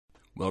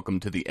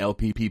Welcome to the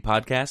LPP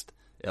podcast.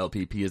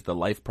 LPP is the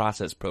Life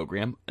Process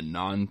Program, a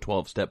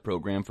non-12-step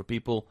program for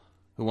people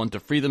who want to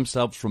free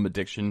themselves from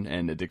addiction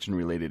and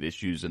addiction-related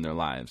issues in their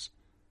lives.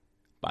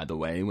 By the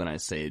way, when I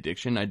say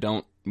addiction, I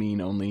don't mean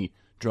only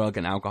drug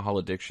and alcohol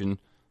addiction,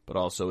 but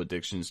also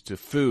addictions to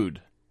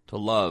food, to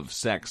love,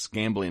 sex,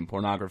 gambling,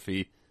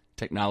 pornography,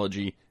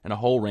 technology, and a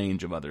whole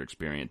range of other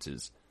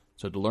experiences.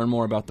 So to learn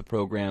more about the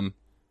program,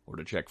 or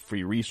to check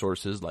free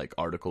resources like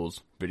articles,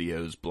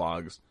 videos,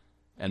 blogs,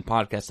 and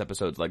podcast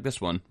episodes like this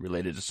one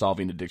related to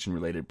solving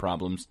addiction-related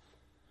problems,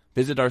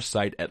 visit our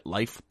site at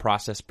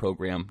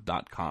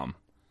lifeprocessprogram.com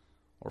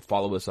or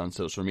follow us on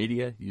social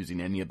media using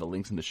any of the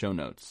links in the show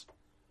notes.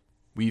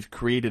 We've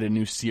created a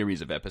new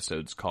series of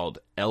episodes called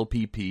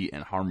LPP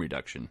and Harm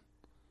Reduction.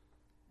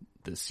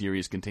 The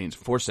series contains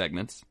 4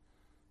 segments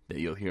that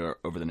you'll hear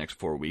over the next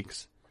 4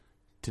 weeks.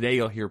 Today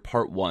you'll hear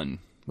part 1,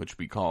 which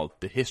we call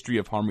The History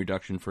of Harm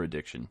Reduction for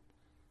Addiction.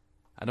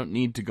 I don't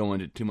need to go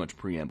into too much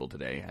preamble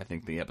today. I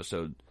think the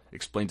episode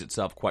explains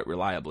itself quite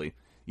reliably.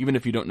 Even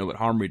if you don't know what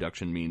harm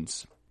reduction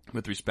means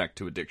with respect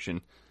to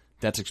addiction,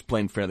 that's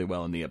explained fairly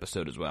well in the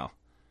episode as well.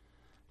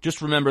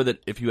 Just remember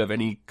that if you have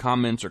any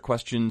comments or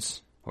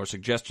questions or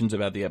suggestions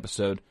about the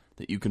episode,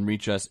 that you can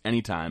reach us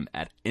anytime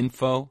at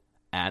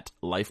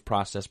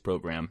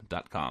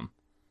info@lifeprocessprogram.com.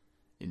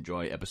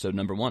 Enjoy episode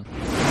number 1.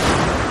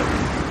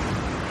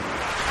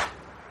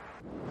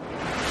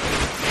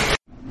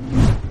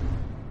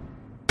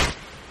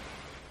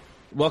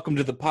 Welcome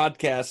to the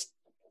podcast.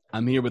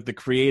 I'm here with the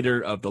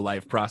creator of the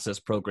Life Process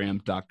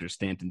Program, Dr.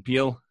 Stanton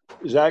Peele.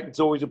 Zach, it's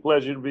always a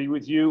pleasure to be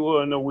with you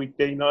on a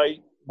weekday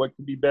night. What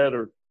could be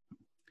better?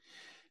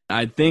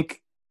 I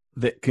think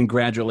that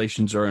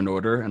congratulations are in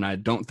order, and I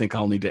don't think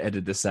I'll need to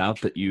edit this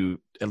out, that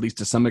you, at least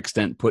to some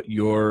extent, put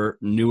your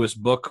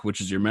newest book, which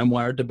is your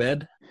memoir, to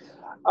bed.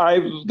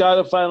 I've got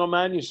a final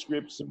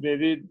manuscript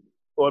submitted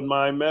on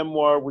my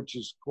memoir, which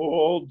is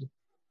called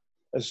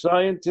A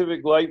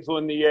Scientific Life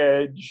on the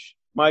Edge,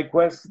 My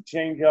Quest to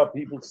Change How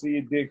People See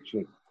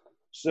Addiction.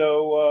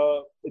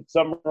 So it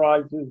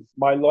summarizes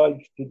my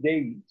life to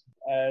date.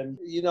 And,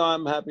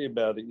 I'm happy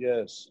about it,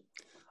 yes.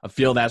 I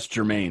feel that's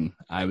germane.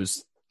 I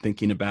was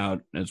thinking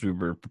about, as we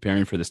were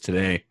preparing for this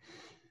today,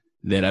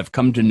 that I've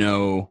come to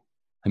know,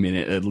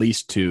 at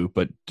least 2,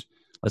 but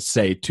let's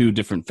say 2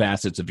 different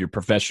facets of your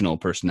professional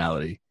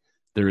personality.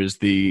 There is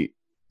the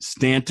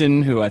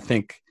Stanton, who I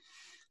think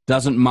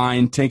doesn't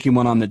mind taking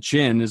one on the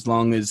chin as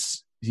long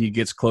as he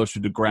gets closer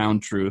to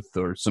ground truth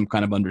or some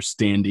kind of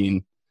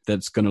understanding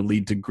that's going to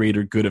lead to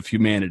greater good of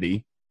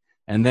humanity.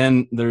 And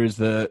then there's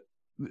the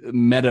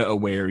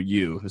meta-aware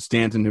you, the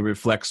Stanton who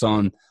reflects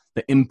on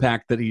the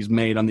impact that he's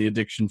made on the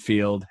addiction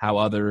field, how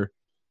other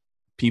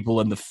people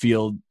in the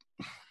field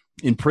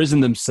imprison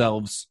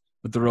themselves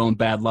with their own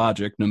bad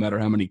logic, no matter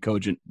how many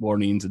cogent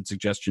warnings and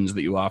suggestions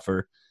that you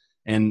offer,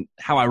 and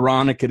how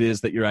ironic it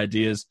is that your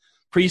ideas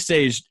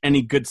presaged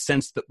any good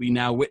sense that we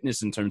now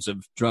witness in terms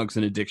of drugs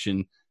and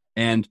addiction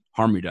and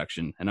harm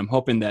reduction. And I'm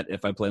hoping that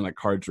if I play my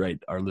cards right,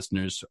 our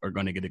listeners are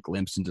going to get a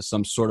glimpse into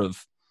some sort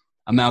of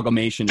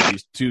amalgamation of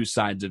these 2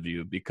 sides of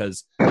you,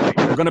 because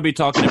we're going to be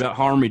talking about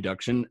harm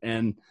reduction.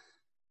 And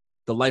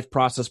the Life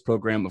Process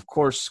Program, of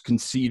course,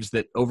 conceives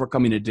that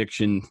overcoming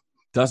addiction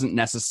doesn't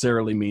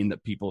necessarily mean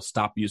that people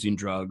stop using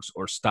drugs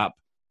or stop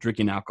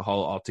drinking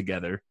alcohol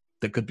altogether.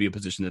 That could be a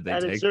position that they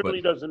take. And it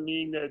certainly doesn't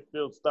mean that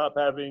they'll stop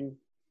having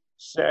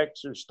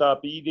sex or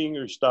stop eating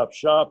or stop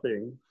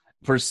shopping.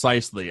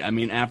 Precisely.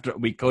 After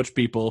we coach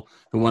people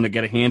who want to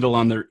get a handle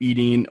on their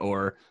eating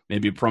or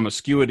maybe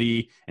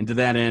promiscuity, and to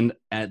that end,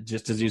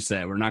 just as you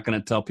say, we're not going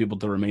to tell people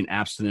to remain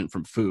abstinent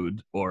from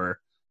food or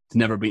to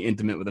never be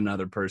intimate with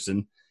another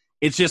person.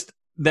 It's just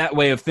that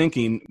way of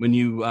thinking when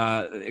you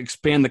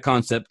expand the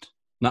concept,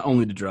 not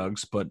only to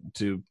drugs, but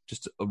to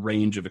just a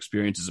range of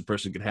experiences a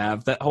person could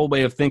have. That whole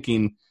way of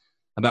thinking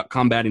about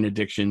combating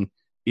addiction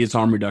is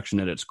harm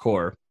reduction at its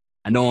core.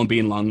 I know I'm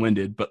being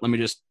long-winded, but let me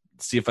just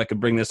see if I could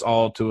bring this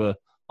all to a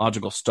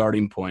logical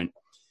starting point.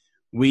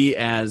 We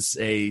as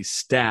a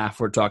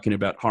staff were talking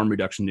about harm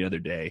reduction the other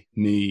day,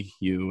 me,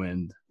 you,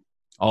 and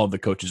all of the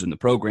coaches in the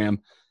program.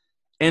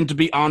 And to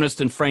be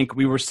honest and frank,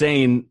 we were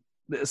saying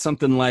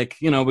something like,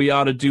 we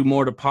ought to do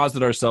more to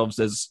posit ourselves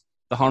as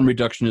the harm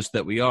reductionists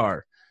that we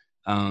are.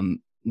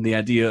 The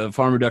idea of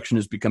harm reduction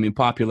is becoming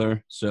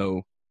popular,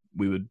 so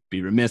we would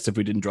be remiss if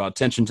we didn't draw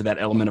attention to that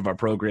element of our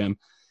program.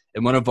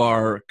 And one of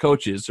our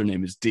coaches, her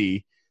name is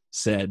Dee,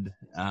 said,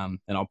 and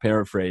I'll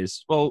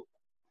paraphrase, well,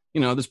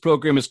 this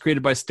program is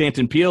created by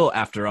Stanton Peele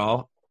after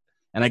all.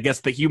 And I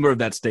guess the humor of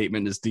that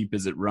statement, as deep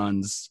as it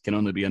runs, can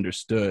only be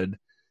understood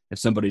if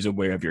somebody's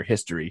aware of your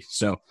history.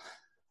 So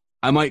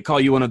I might call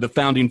you one of the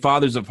founding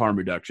fathers of harm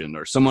reduction,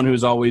 or someone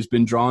who's always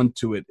been drawn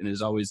to it and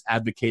has always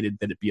advocated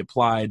that it be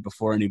applied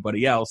before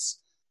anybody else.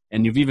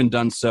 And you've even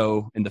done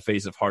so in the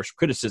face of harsh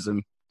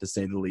criticism, to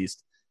say the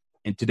least.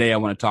 And today I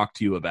want to talk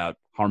to you about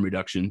harm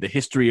reduction, the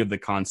history of the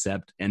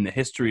concept, and the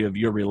history of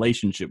your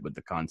relationship with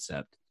the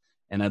concept.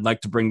 And I'd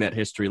like to bring that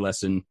history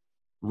lesson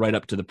right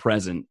up to the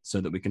present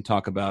so that we can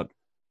talk about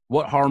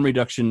what harm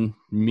reduction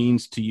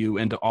means to you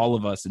and to all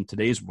of us in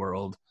today's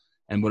world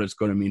and what it's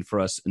going to mean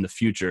for us in the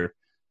future.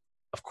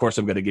 Of course,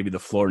 I'm going to give you the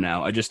floor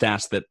now. I just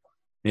asked that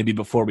maybe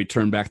before we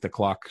turn back the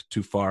clock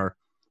too far,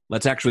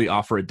 let's actually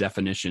offer a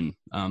definition.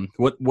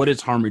 What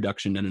is harm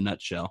reduction in a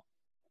nutshell?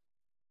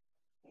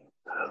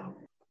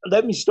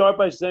 Let me start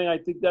by saying I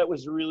think that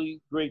was a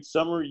really great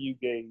summary you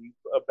gave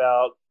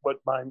about what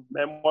my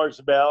memoir is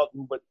about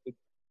and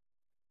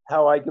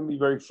how I can be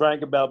very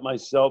frank about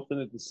myself, and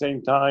at the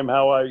same time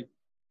how I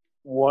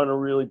want to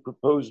really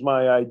propose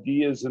my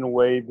ideas in a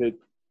way that,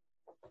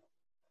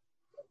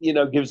 you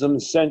know, gives them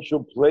the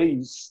central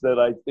place that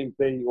I think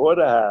they ought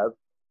to have.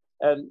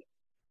 And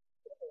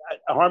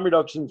harm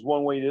reduction is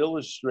one way to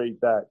illustrate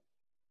that.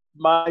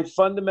 My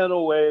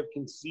fundamental way of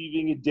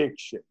conceiving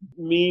addiction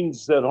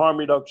means that harm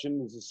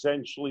reduction is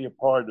essentially a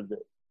part of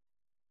it.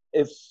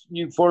 If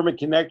you form a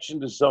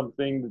connection to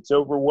something that's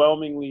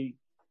overwhelmingly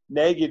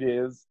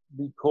negative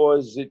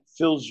because it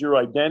fills your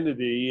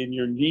identity and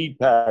your need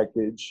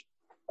package,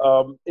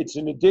 it's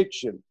an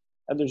addiction.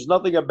 And there's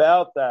nothing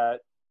about that,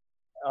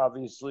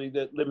 obviously,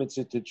 that limits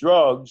it to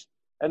drugs.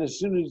 And as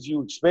soon as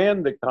you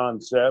expand the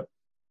concept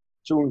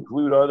to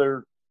include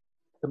other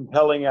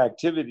compelling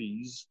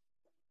activities,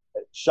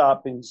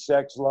 shopping,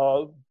 sex,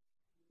 love,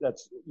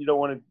 that's, you don't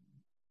want to,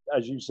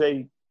 as you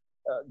say,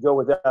 go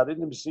without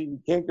intimacy. You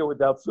can't go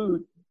without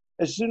food.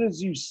 As soon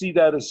as you see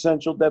that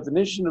essential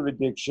definition of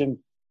addiction,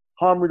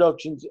 harm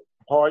reduction's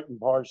part and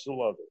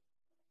parcel of it.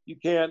 You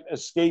can't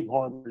escape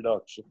harm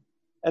reduction.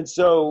 And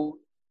so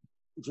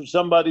for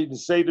somebody to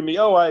say to me,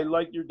 oh, I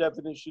like your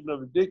definition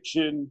of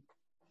addiction,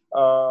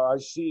 I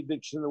see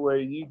addiction the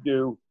way you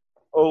do,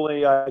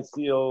 only I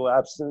feel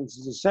abstinence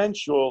is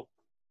essential,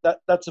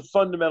 that's a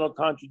fundamental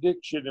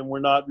contradiction, and we're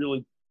not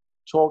really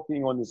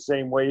talking on the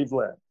same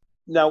wavelength.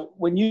 Now,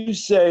 when you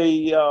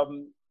say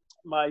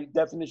my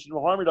definition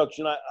of harm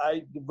reduction,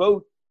 I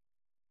devote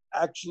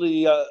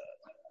actually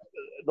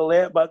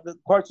the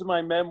parts of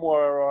my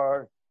memoir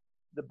are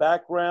the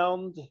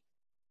background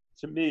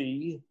to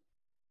me,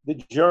 the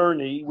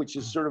journey, which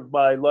is sort of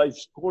my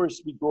life's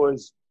course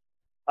because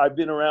I've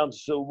been around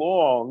so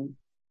long.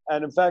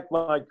 And in fact,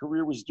 my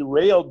career was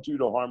derailed due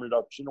to harm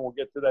reduction, and we'll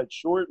get to that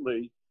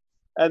shortly.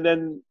 And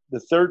then the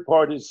third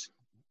part is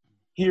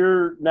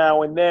here,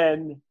 now, and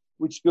then,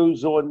 which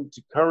goes on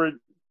to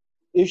current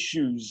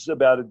issues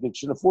about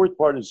addiction. The fourth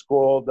part is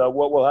called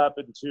What Will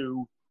Happen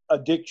to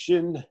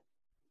Addiction,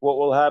 What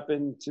Will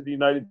Happen to the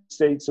United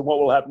States, and What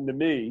Will Happen to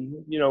Me,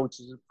 you know, which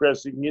is of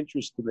pressing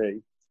interest to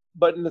me.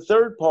 But in the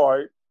third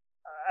part,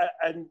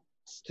 and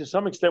to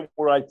some extent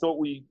where I thought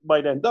we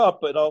might end up,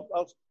 but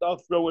I'll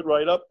throw it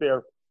right up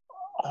there.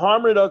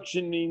 Harm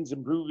reduction means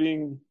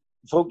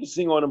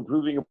focusing on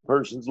improving a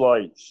person's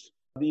life.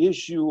 The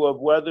issue of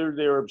whether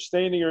they're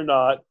abstaining or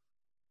not,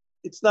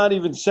 it's not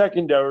even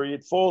secondary.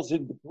 It falls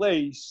into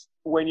place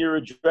when you're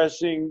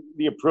addressing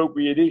the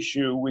appropriate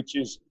issue, which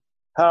is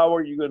how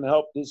are you going to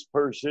help this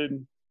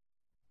person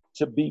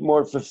to be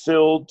more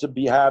fulfilled, to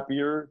be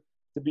happier,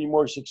 to be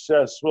more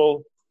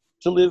successful,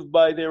 to live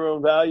by their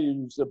own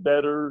values, a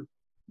better,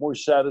 more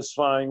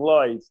satisfying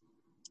life.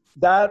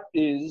 That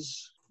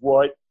is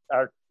what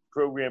our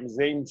program is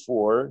aimed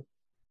for.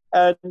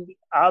 And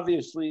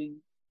obviously,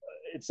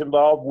 it's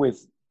involved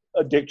with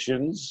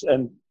addictions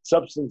and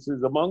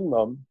substances among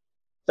them.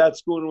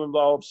 That's going to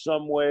involve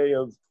some way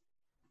of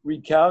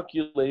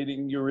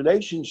recalculating your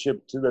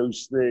relationship to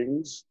those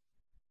things.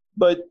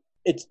 But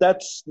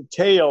that's the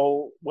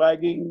tail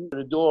wagging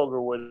the dog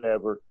or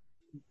whatever.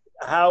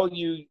 How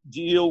you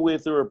deal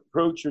with or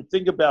approach or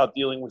think about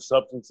dealing with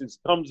substances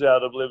comes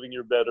out of living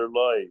your better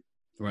life.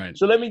 Right.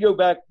 So let me go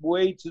back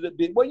way to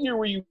what year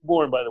were you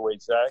born, by the way,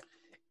 Zach?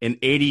 In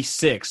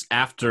 86,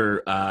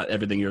 after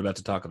everything you're about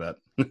to talk about.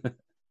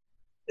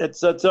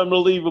 That's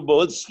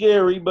unbelievable. It's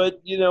scary, but,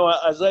 you know,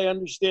 as I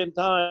understand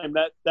time,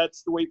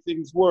 that's the way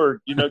things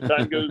work. You know,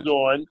 time goes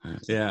on.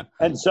 Yeah.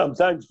 And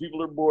sometimes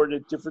people are born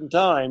at different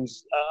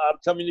times. I'm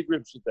coming to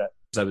grips with that.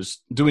 I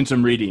was doing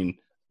some reading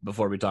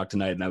before we talked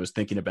tonight, and I was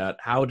thinking about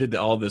how did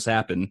all this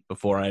happen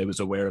before I was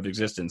aware of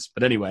existence.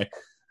 But anyway,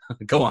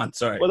 go on.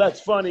 Sorry. Well,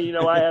 that's funny. You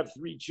know, I have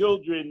 3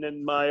 children,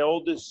 and my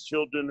oldest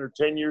children are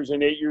 10 years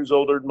and 8 years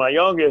older than my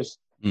youngest.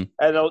 And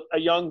a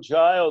young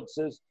child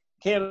says,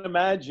 can't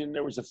imagine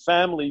there was a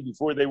family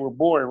before they were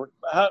born.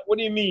 What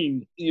do you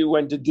mean you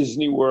went to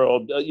Disney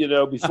World, you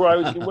know, before I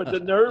was, what the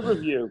nerve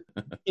of you?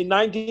 In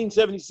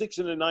 1976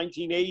 and in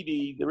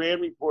 1980, the RAND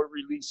report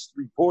released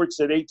reports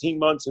at 18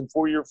 months and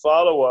 4-year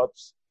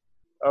follow-ups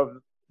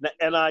of the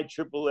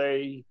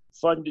NIAAA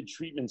funded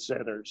treatment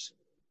centers.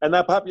 And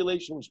that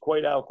population was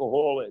quite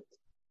alcoholic.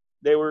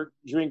 They were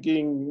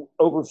drinking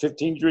over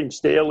 15 drinks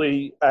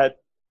daily at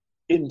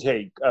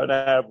intake on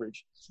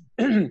average.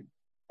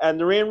 And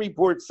the RAND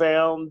report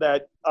found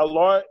that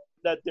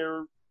that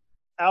their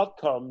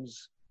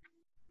outcomes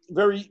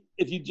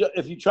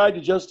if you tried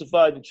to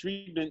justify the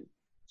treatment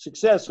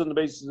success on the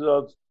basis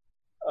of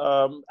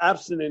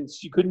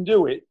abstinence, you couldn't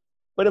do it.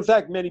 But in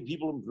fact, many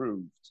people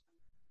improved.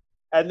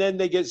 And then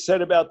they get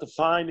said about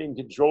defining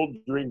controlled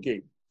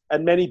drinking.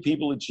 and many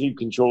people achieve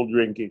controlled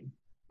drinking.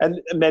 And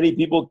many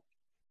people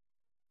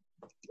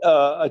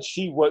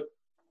achieve what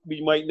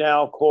we might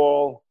now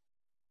call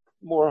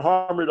more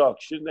harm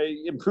reduction. They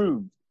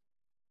improved.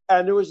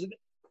 And there was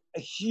a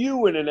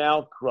hue and an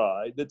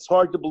outcry that's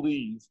hard to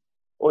believe.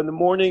 On the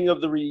morning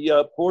of the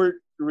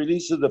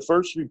release of the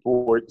first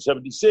report in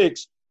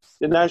 76,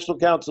 the National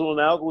Council on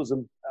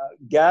Alcoholism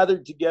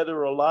gathered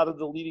together a lot of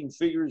the leading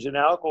figures in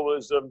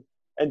alcoholism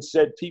and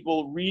said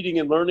people reading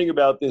and learning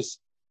about this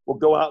will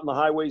go out in the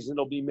highways and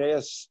there'll be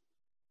mass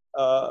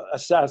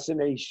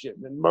assassination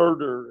and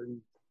murder and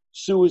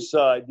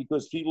suicide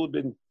because people have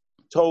been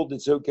told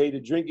it's okay to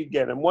drink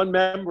again. And one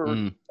member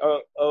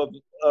of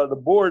the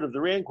board of the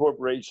Rand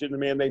Corporation, a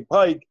man named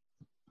Pike,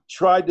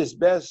 tried his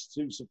best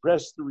to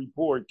suppress the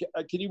report.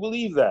 Can you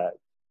believe that?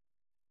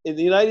 In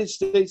the United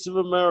States of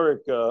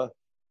America,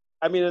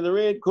 I mean, in the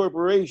Rand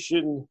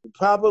Corporation,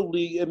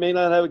 probably it may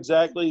not have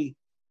exactly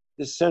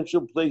the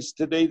central place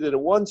today that it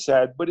once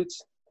had, but it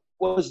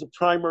was the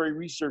primary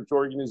research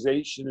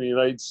organization in the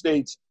United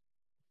States.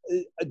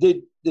 It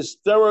did this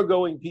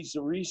thoroughgoing piece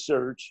of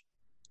research,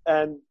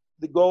 and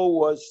the goal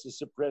was to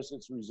suppress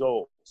its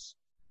results.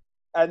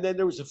 And then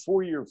there was a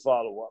 4-year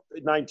follow-up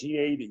in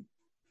 1980.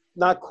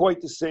 Not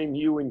quite the same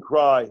hue and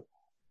cry,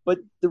 but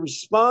the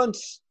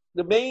response,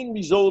 the main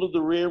result of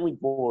the Rand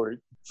report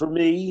for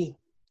me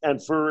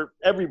and for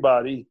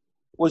everybody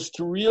was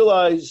to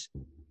realize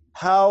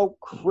how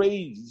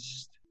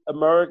crazed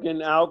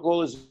American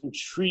alcoholism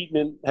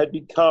treatment had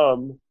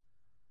become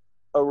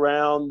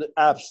around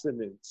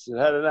abstinence. It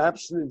had an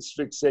abstinence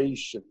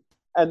fixation.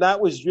 And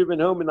that was driven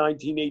home in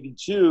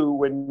 1982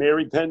 when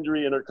Mary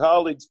Pendry and her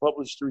colleagues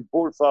published a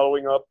report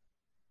following up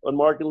on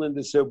Mark and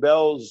Linda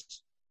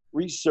Sobel's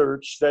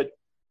research that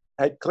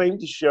had claimed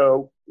to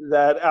show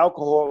that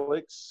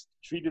alcoholics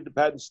treated at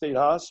Patton State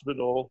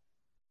Hospital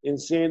in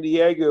San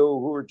Diego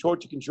who were taught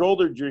to control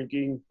their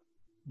drinking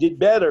did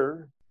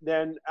better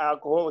than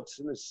alcoholics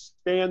in the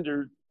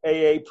standard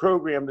AA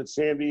program that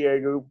San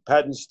Diego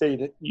Patton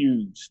State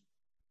used.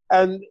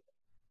 And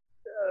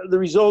the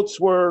results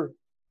were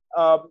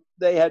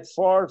they had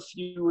far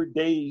fewer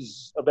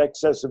days of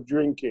excessive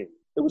drinking.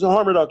 It was a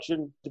harm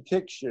reduction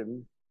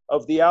depiction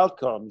of the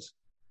outcomes.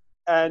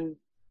 And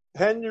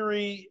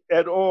Pendry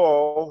et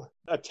al.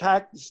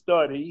 Attacked the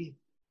study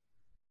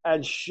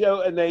and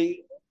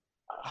they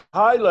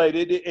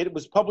highlighted it. It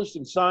was published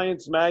in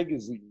Science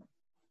magazine,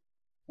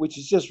 which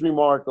is just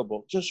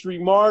remarkable.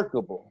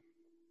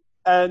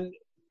 And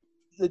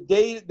the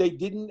data, they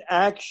didn't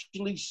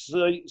actually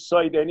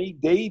cite any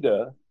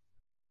data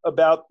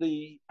about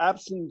the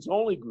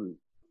abstinence-only group.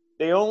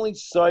 They only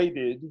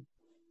cited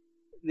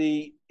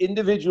the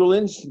individual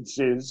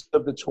instances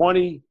of the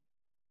 20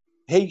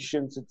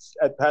 patients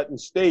at Patton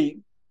State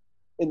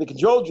in the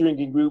controlled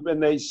drinking group,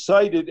 and they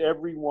cited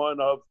every one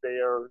of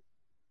their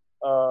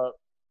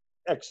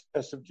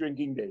excessive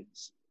drinking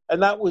days.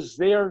 And that was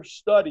their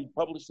study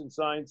published in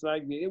Science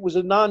magazine. It was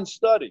a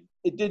non-study.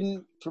 It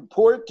didn't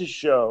purport to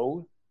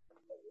show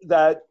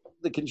that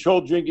the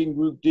controlled drinking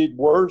group did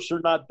worse or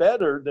not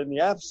better than the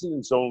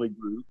abstinence-only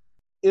group.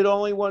 It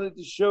only wanted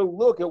to show,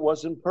 look, it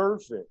wasn't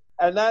perfect.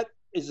 And that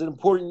is an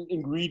important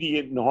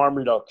ingredient in harm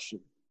reduction.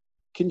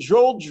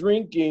 Controlled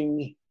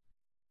drinking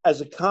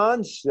as a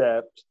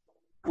concept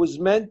was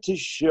meant to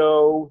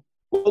show,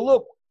 well,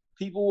 look,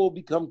 people will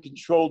become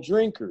controlled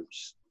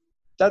drinkers.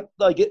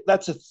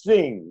 That's a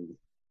thing.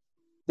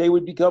 They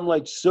would become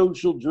like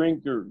social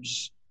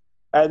drinkers.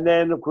 And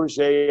then, of course,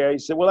 AA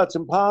said, well, that's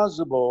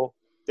impossible.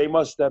 They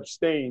must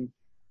abstain.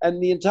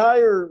 And the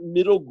entire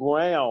middle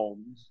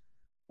ground,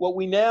 what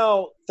we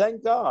now,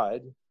 thank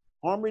God,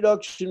 harm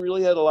reduction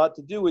really had a lot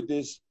to do with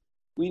this.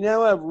 We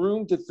now have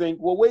room to think,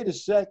 well, wait a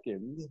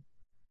second.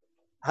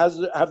 Have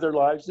their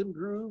lives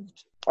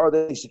improved? Are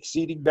they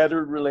succeeding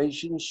better in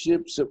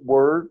relationships at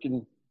work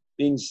and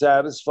being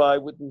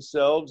satisfied with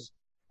themselves?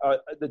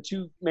 The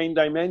two main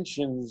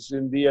dimensions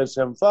in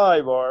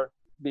DSM-5 are,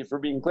 for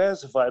being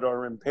classified,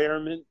 are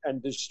impairment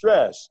and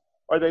distress.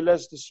 Are they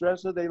less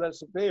distressed? Are they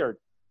less impaired?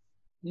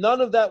 None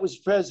of that was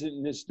present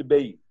in this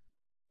debate.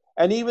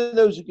 And even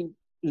those who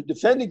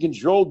defended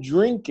controlled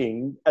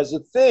drinking as a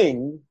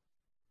thing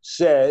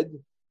said,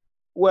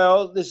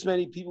 well, this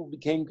many people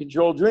became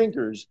controlled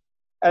drinkers.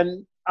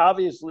 And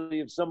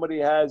obviously, if somebody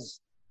has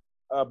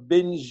a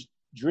binge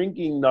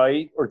drinking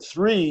night or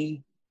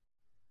 3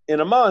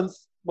 in a month,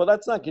 well,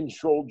 that's not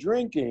controlled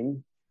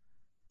drinking.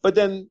 But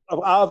then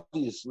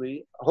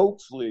obviously,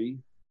 hopefully,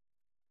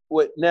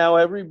 what now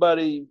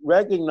everybody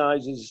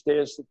recognizes is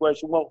to ask the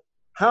question, well,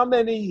 how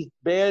many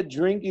bad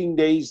drinking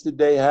days did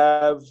they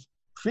have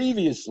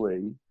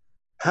previously?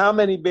 How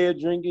many bad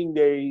drinking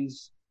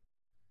days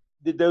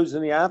did those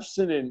in the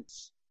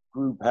abstinence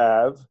group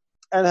have?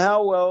 And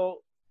how well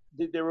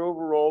did their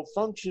overall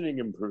functioning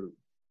improve?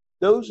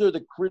 Those are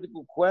the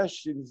critical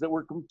questions that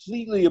were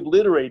completely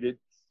obliterated.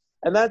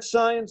 And that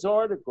Science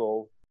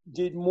article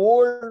did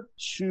more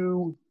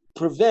to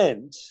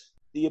prevent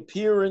the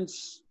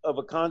appearance of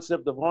a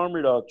concept of harm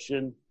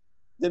reduction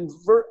than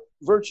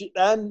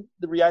and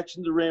the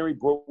reaction to the Rand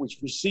report, which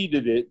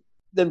preceded it,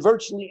 than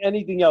virtually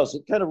anything else.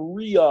 It kind of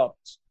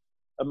re-upped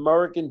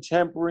American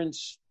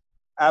temperance,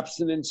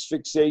 abstinence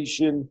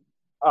fixation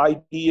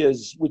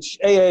ideas, which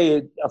AA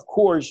had, of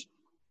course,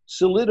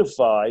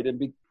 solidified,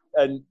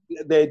 and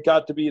they had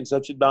got to be in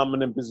such a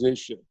dominant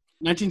position.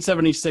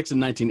 1976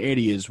 and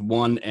 1980 is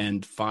 1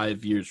 and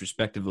 5 years,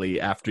 respectively,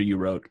 after you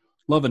wrote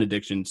Love and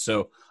Addiction.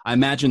 So I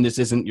imagine this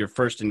isn't your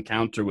first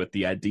encounter with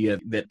the idea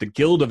that the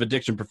Guild of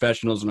Addiction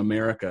Professionals in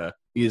America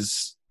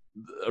is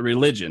a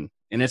religion.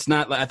 And it's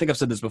not, I think I've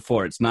said this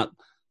before, it's not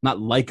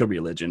like a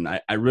religion.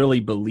 I really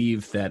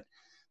believe that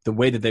the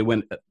way that they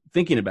went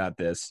thinking about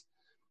this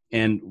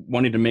and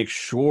wanting to make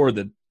sure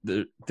that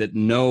that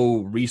no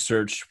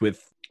research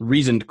with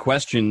reasoned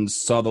questions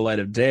saw the light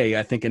of day,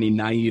 I think any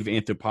naive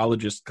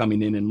anthropologist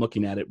coming in and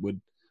looking at it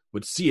would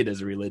see it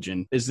as a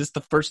religion. Is this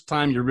the first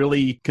time you're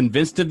really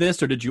convinced of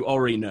this, or did you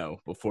already know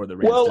before the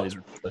RAND studies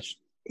were published?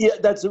 Yeah,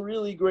 that's a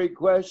really great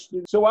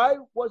question. So I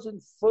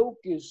wasn't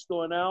focused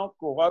on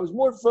alcohol. I was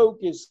more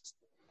focused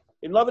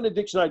in Love and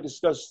Addiction. I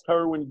discussed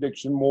heroin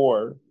addiction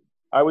more.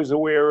 I was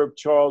aware of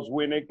Charles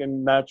Winnick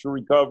and natural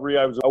recovery.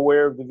 I was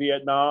aware of the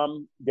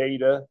Vietnam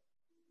data.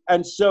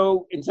 And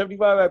so in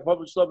 75, I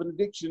published Love and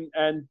Addiction.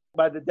 And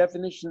by the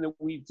definition that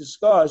we've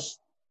discussed,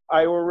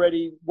 I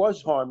already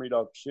was harm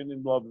reduction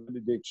in Love and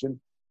Addiction.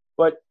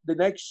 But the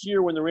next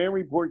year when the RAND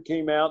report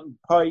came out, and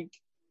Pike,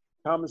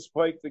 Thomas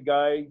Pike, the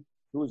guy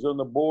who was on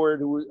the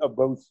board of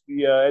both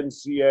the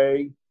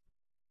NCA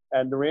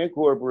and the RAND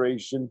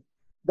Corporation,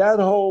 that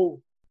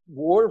whole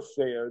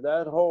warfare,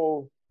 that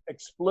whole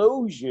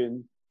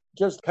explosion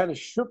just kind of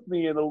shook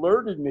me and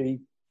alerted me,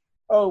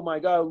 oh my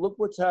God, look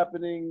what's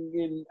happening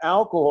in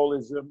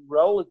alcoholism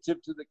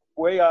relative to the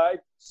way I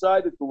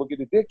decided to look at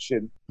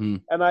addiction.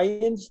 And I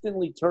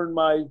instantly turned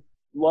my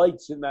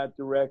lights in that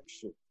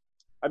direction.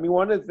 I mean,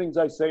 one of the things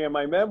I say in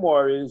my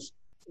memoir is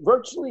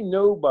virtually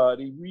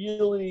nobody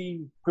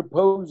really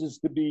proposes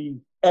to be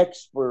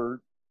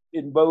expert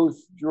in both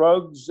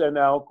drugs and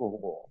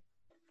alcohol.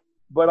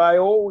 But I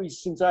always,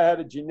 since I had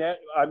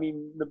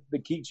the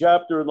key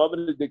chapter in Love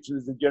and Addiction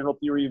is the general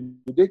theory of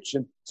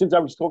addiction. Since I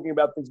was talking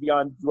about things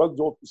beyond drugs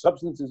or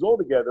substances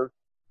altogether,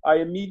 I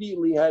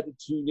immediately had to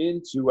tune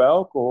into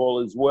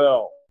alcohol as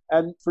well.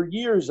 And for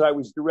years, I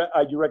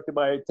directed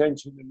my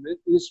attention in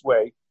this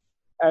way.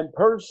 And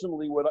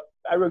personally,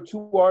 I wrote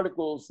 2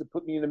 articles that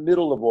put me in the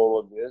middle of all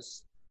of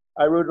this.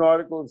 I wrote an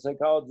article in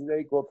Psychology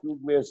Today called Through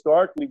Glass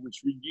Darkly,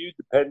 which reviewed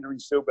the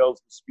Pendry-Sobel's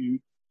dispute.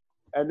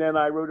 And then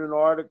I wrote an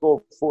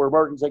article for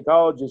American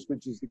Psychologist,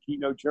 which is the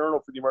keynote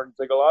journal for the American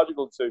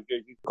Psychological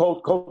Association,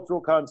 called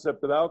Cultural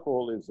Concept of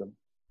Alcoholism.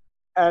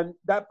 And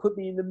that put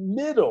me in the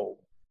middle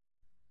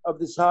of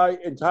this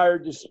entire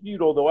dispute,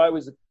 although I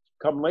was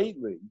come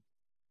lately.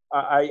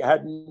 I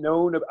didn't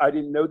know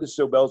the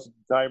Sobels at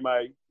the time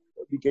I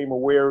became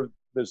aware of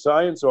the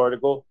Science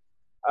article,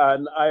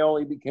 and I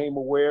only became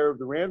aware of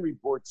the RAND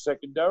report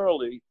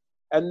secondarily.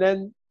 And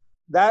then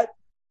that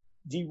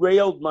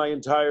derailed my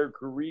entire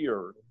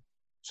career,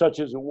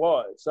 such as it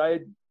was.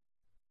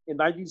 In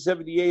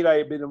 1978, I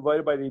had been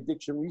invited by the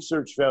Addiction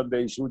Research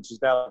Foundation, which is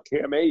now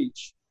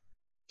CAMH,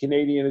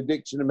 Canadian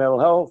Addiction and Mental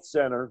Health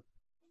Center,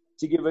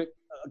 to give a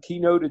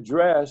keynote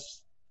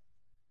address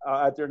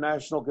at their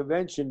national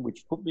convention,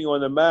 which put me on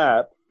the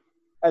map.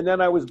 And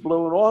then I was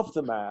blown off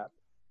the map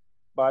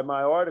by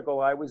my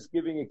article. I was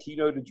giving a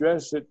keynote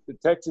address at the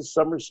Texas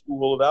Summer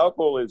School of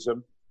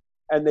Alcoholism,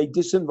 and they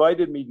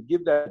disinvited me to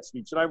give that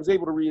speech. And I was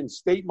able to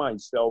reinstate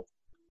myself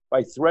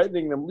by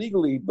threatening them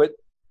legally. But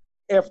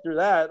after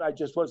that, I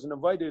just wasn't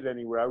invited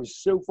anywhere. I was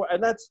so far.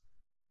 And that's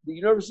the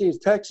University of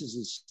Texas is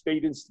a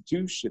state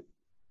institution.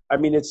 I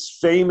mean, it's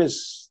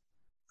famous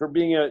for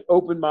being an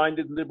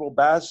open-minded liberal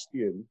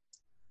bastion.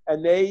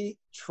 And they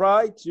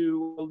tried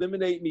to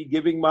eliminate me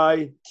giving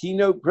my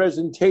keynote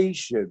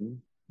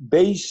presentation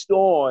based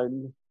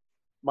on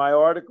my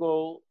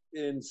article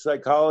in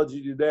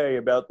Psychology Today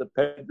about the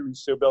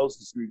Pendry-Sobel's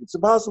dispute. It's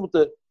impossible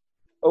to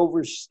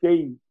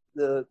overstate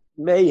the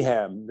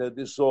mayhem that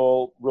this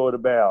all brought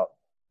about.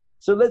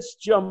 So let's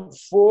jump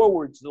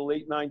forward to the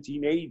late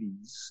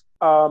 1980s.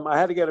 I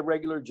had to get a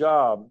regular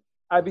job.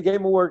 I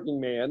became a working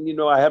man.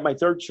 I had my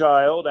 3rd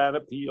child, Anna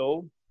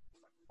Peel,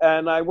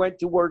 and I went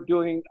to work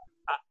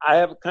I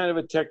have kind of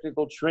a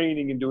technical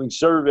training in doing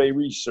survey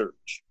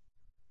research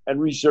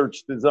and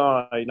research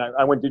design.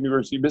 I went to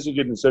University of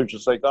Michigan in social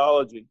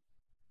psychology,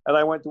 and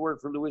I went to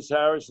work for Lewis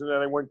Harrison, and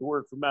then I went to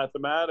work for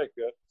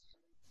Mathematica.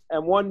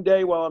 And one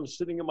day while I'm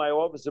sitting in my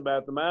office at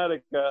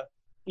Mathematica,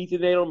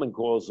 Ethan Edelman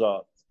calls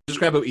up.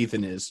 Describe who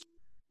Ethan is.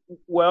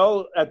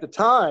 Well, at the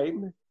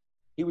time,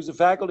 he was a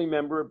faculty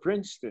member at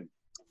Princeton.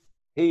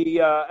 He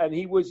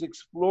was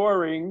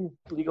exploring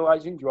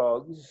legalizing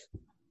drugs,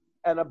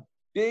 and a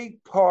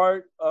big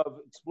part of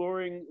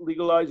exploring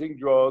legalizing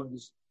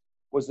drugs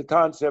was the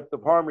concept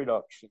of harm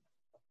reduction.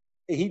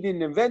 He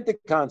didn't invent the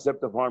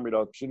concept of harm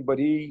reduction, but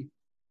he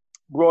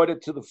brought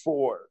it to the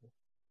fore.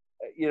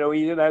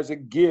 Ethan has a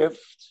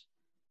gift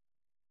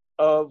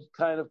of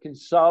kind of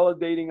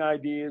consolidating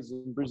ideas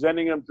and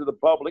presenting them to the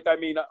public. I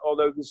mean,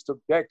 although this took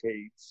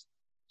decades,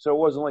 so it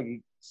wasn't like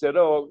he said,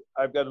 oh,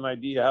 I've got an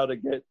idea how to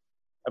get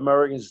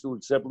Americans to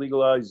accept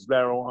legalized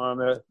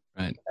marijuana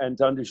and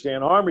to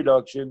understand harm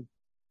reduction.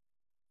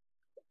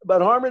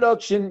 But harm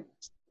reduction,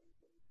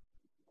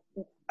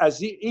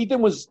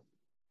 Ethan was,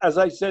 as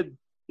I said,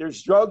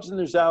 there's drugs and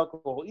there's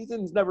alcohol.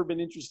 Ethan's never been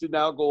interested in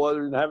alcohol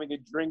other than having a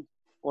drink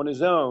on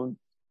his own.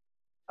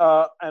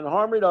 And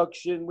harm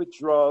reduction with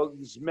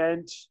drugs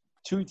meant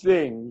two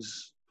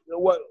things.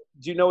 What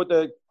do you know what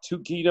the two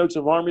keynotes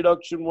of harm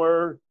reduction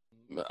were?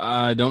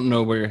 I don't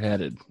know where you're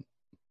headed.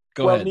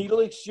 Go ahead. Needle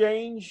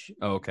exchange.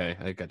 Oh, okay,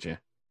 I got you.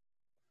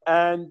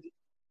 And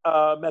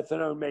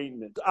methadone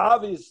maintenance.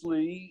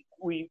 Obviously,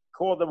 we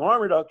call them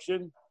harm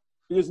reduction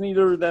because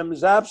neither of them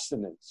is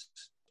abstinence.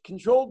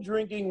 Controlled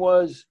drinking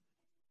was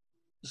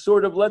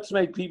sort of, let's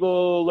make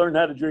people learn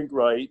how to drink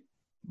right.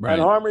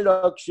 And harm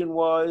reduction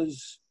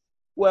was,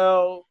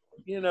 well,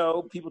 you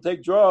know, people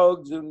take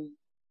drugs and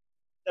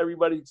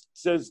everybody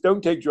says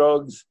don't take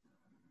drugs,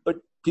 but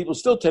people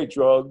still take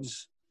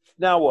drugs.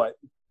 Now what?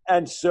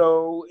 And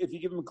so if you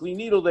give them a clean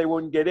needle, they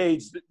wouldn't get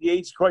AIDS. The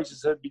AIDS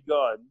crisis had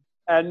begun.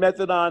 And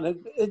methadone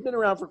had been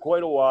around for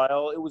quite a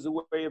while. It was a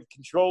way of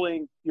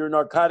controlling your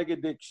narcotic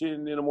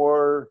addiction in a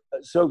more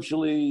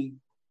socially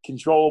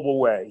controllable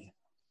way.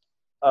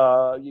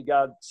 You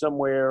got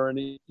somewhere and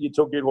you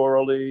took it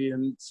orally,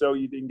 and so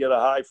you didn't get a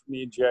high from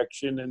the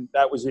injection, and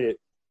that was it.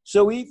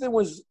 So Ethan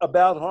was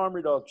about harm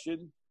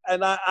reduction,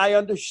 and I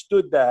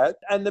understood that.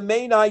 And the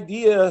main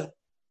idea,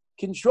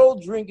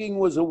 controlled drinking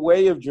was a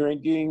way of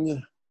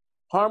drinking.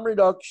 Harm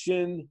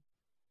reduction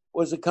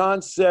was a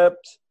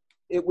concept.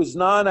 It was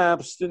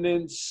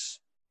non-abstinence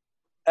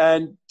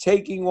and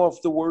taking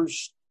off the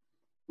worst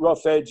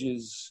rough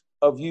edges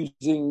of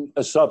using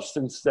a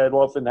substance that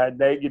often had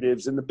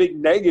negatives. And the big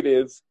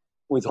negative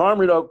with harm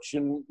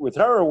reduction with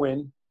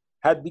heroin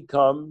had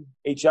become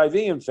HIV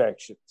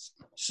infections.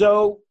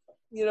 So,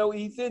 you know,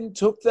 Ethan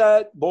took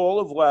that ball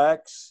of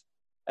wax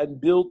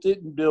and built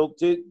it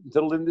to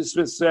the Linda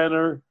Smith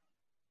Center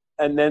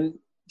and then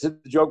to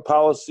the Drug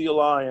Policy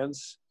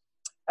Alliance.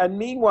 And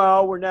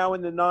meanwhile, we're now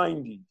in the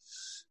 90s.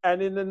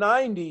 And in the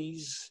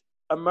 90s,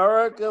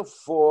 America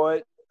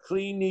fought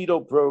clean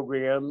needle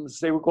programs.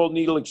 They were called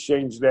needle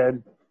exchange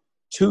then,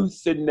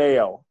 tooth and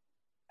nail.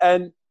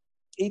 And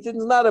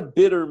Ethan's not a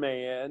bitter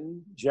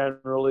man,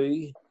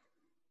 generally,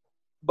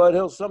 but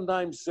he'll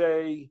sometimes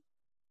say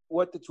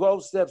what the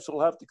 12 steps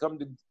will have to come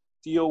to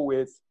deal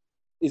with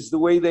is the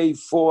way they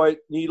fought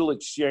needle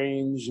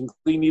exchange and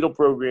clean needle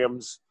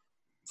programs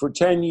for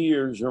 10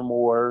 years or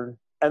more,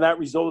 and that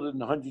resulted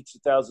in hundreds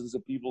of thousands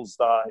of people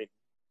dying.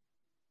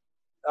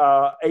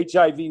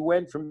 HIV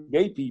went from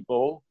gay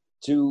people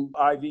to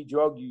IV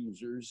drug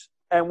users,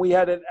 and we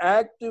had an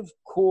active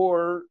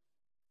core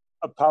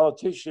of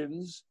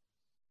politicians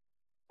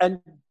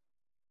and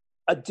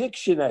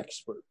addiction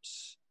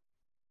experts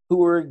who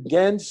were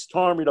against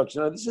harm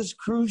reduction. Now, this is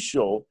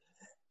crucial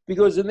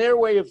because in their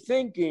way of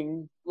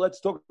thinking, let's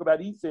talk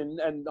about Ethan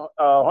and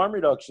harm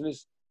reduction,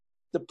 is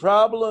the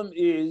problem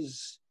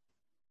is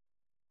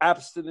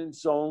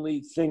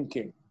abstinence-only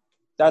thinking.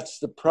 That's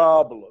the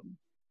problem.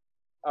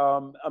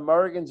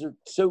 Americans are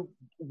so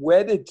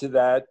wedded to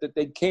that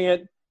they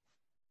can't,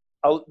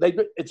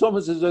 it's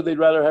almost as though they'd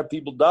rather have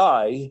people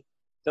die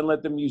than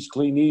let them use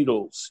clean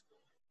needles.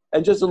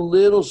 And just a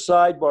little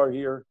sidebar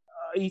here,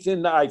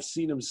 Ethan, I've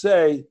seen him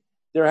say,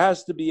 there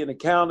has to be an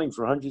accounting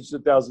for hundreds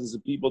of thousands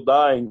of people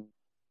dying.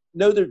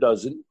 No, there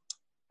doesn't.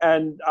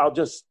 And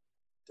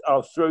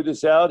I'll throw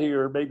this out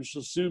here. Maybe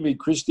she'll sue me.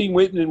 Christine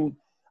Whitman,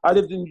 I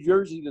lived in New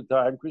Jersey at the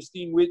time.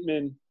 Christine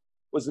Whitman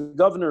was the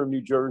governor of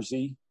New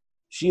Jersey.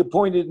 She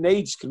appointed an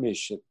AIDS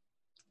commission.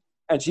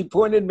 And she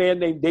appointed a man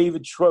named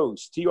David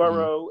Trost,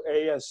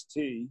 Troast,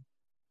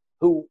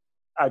 who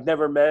I've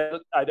never met.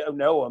 I don't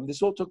know him.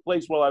 This all took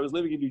place while I was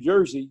living in New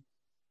Jersey.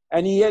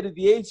 And he headed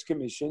the AIDS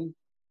commission,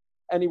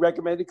 and he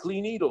recommended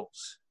clean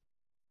needles.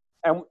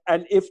 And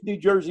if New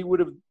Jersey would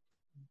have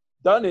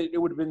done it, it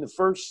would have been the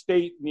first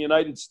state in the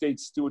United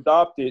States to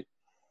adopt it.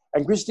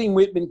 And Christine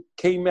Whitman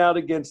came out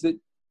against it.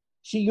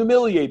 She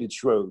humiliated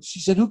Trost. She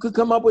said, who could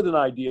come up with an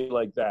idea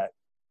like that?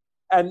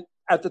 And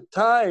at the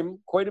time,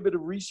 quite a bit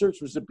of research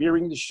was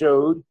appearing that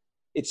showed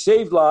it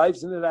saved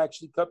lives and it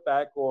actually cut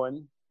back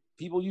on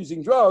people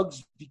using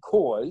drugs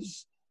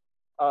because,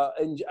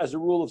 and as a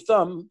rule of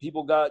thumb,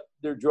 people got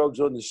their drugs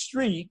on the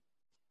street.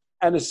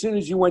 And as soon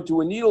as you went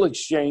to a needle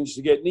exchange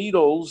to get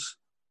needles,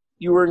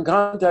 you were in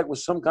contact with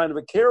some kind of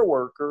a care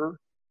worker.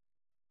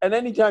 And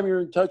anytime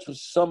you're in touch with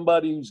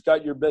somebody who's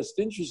got your best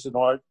interest in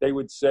heart, they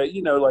would say,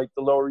 you know, like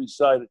the Lower East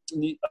Side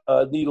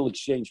Needle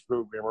Exchange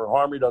Program or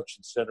Harm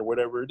Reduction Center,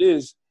 whatever it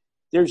is,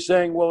 they're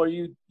saying, well, are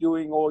you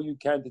doing all you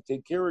can to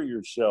take care of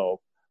yourself?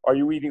 Are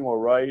you eating all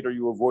right? Are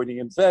you avoiding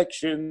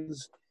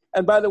infections?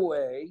 And by the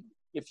way,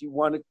 if you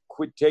want to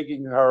quit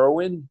taking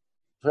heroin,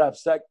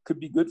 perhaps that could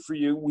be good for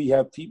you. We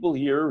have people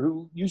here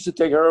who used to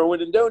take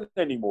heroin and don't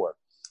anymore.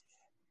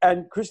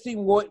 And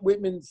Christine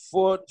Whitman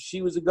fought,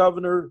 she was a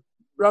governor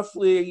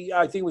roughly,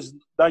 I think it was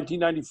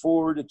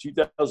 1994 to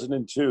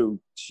 2002.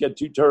 She had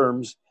 2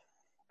 terms.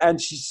 And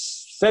she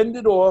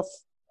fended off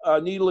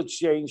needle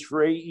exchange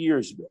for 8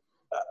 years.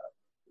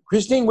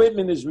 Christine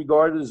Whitman is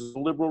regarded as a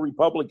liberal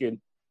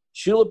Republican.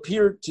 She'll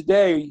appear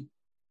today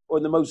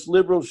on the most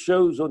liberal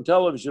shows on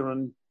television,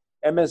 on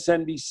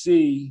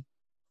MSNBC,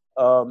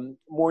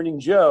 Morning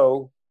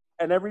Joe,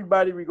 and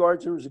everybody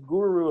regards her as a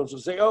guru and will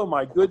say, oh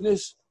my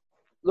goodness,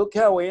 look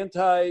how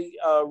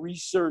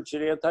anti-research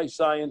and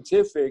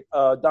anti-scientific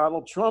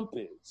Donald Trump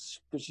is,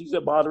 because she's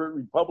a moderate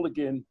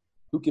Republican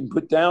who can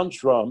put down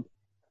Trump.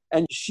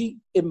 And she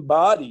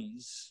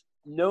embodies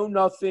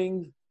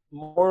know-nothing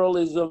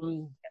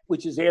moralism,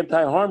 which is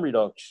anti-harm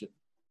reduction.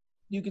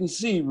 You can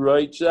see,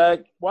 right,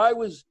 Jack, why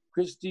was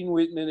Christine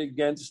Whitman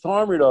against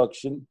harm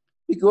reduction?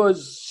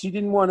 Because she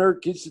didn't want her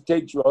kids to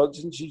take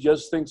drugs, and she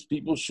just thinks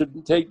people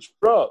shouldn't take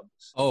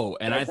drugs. Oh,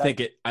 and I think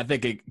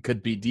it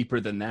could be deeper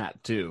than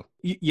that too.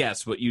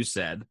 Yes, what you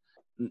said,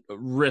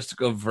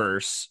 risk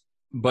averse,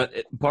 but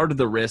part of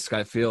the risk,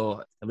 I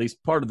feel, at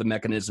least part of the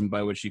mechanism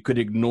by which you could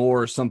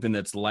ignore something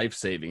that's life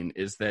saving,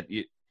 is that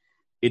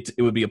it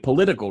would be a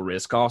political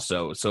risk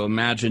also. So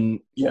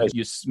imagine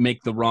you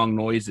make the wrong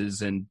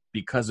noises, and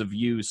because of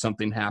you,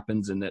 something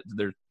happens, and that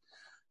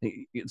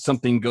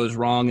something goes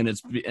wrong, and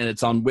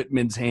it's on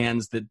Whitman's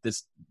hands that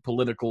this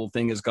political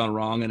thing has gone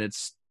wrong, and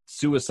it's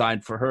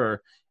suicide for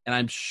her. And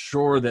I'm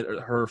sure that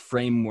her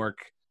framework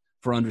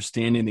for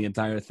understanding the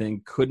entire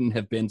thing couldn't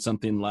have been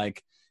something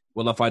like,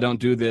 well, if I don't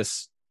do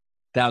this,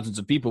 thousands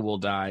of people will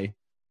die.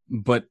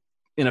 But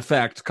in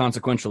effect,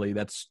 consequentially,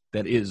 that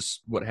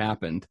is what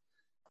happened.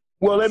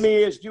 Well, let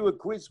me ask you a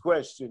quiz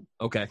question.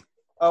 Okay.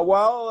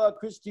 While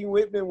Christine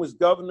Whitman was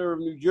governor of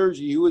New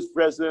Jersey, who was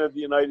president of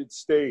the United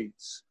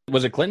States?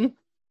 Was it Clinton?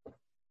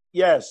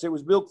 Yes, it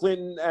was Bill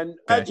Clinton. And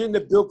imagine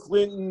that Bill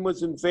Clinton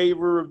was in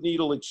favor of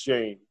needle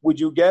exchange. Would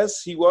you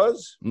guess he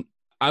was?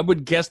 I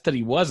would guess that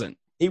he wasn't.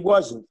 He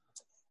wasn't.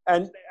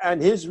 And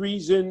his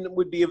reason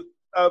would be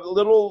a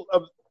little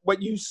of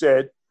what you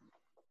said.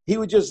 He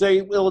would just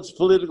say, well, it's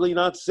politically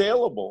not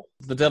saleable.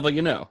 The devil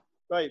you know.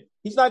 Right.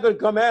 He's not going to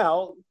come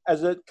out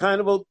as a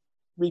kind of a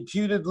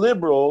reputed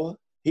liberal,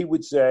 he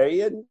would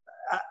say. And,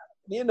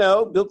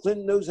 Bill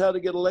Clinton knows how to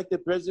get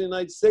elected president of the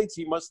United States.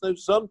 He must know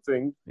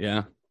something.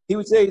 Yeah. He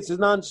would say it's a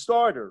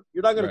non-starter.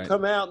 You're not going to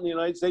come out in the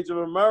United States of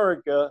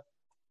America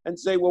and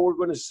say, well, we're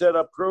going to set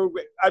up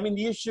program. I mean,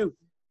 the issue,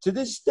 to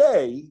this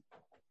day,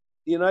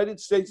 the United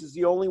States is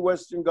the only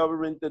Western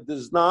government that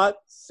does not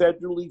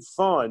federally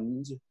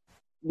fund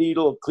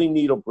clean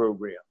needle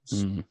programs.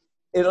 Mm-hmm.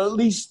 It at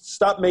least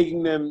stop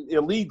making them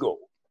illegal.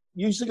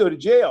 You used to go to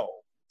jail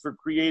for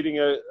creating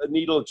a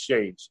needle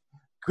exchange.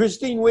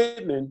 Christine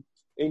Whitman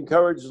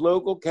encouraged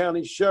local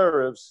county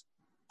sheriffs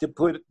to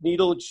put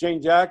needle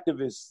exchange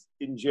activists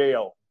in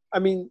jail. I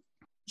mean,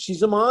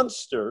 she's a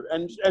monster,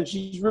 and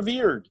she's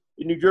revered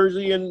in New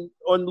Jersey and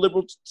on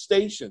liberal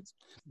stations.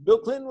 Bill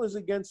Clinton was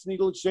against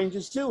needle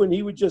exchanges too, and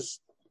he would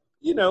just,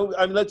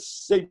 let's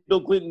say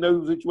Bill Clinton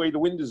knows which way the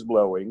wind is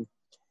blowing.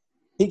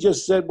 He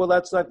just said, well,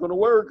 that's not going to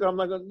work. I'm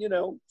not going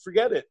to,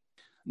 forget it.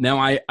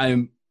 Now,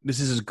 this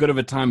is as good of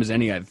a time as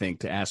any, I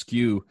think, to ask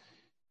you,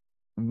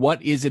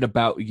 what is it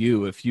about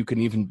you, if you can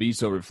even be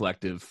so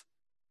reflective,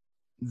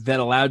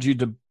 that allowed you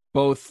to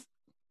both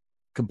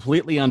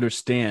completely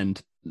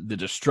understand the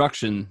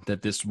destruction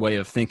that this way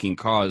of thinking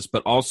caused,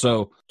 but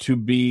also to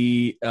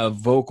be a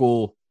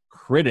vocal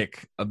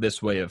critic of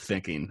this way of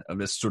thinking, of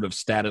this sort of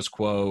status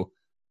quo,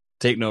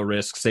 take no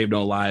risks, save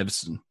no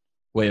lives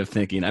way of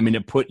thinking? I mean,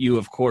 it put you,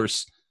 of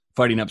course,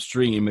 fighting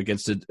upstream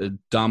against a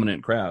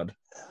dominant crowd.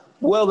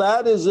 Well,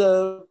 that is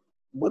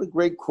what a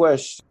great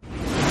question.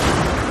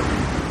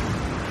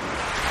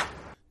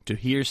 To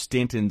hear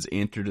Stanton's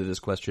answer to this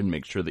question,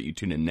 make sure that you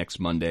tune in next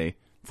Monday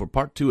for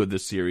part 2 of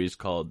this series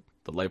called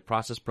The Life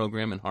Process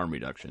Program and Harm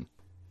Reduction.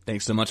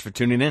 Thanks so much for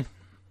tuning in.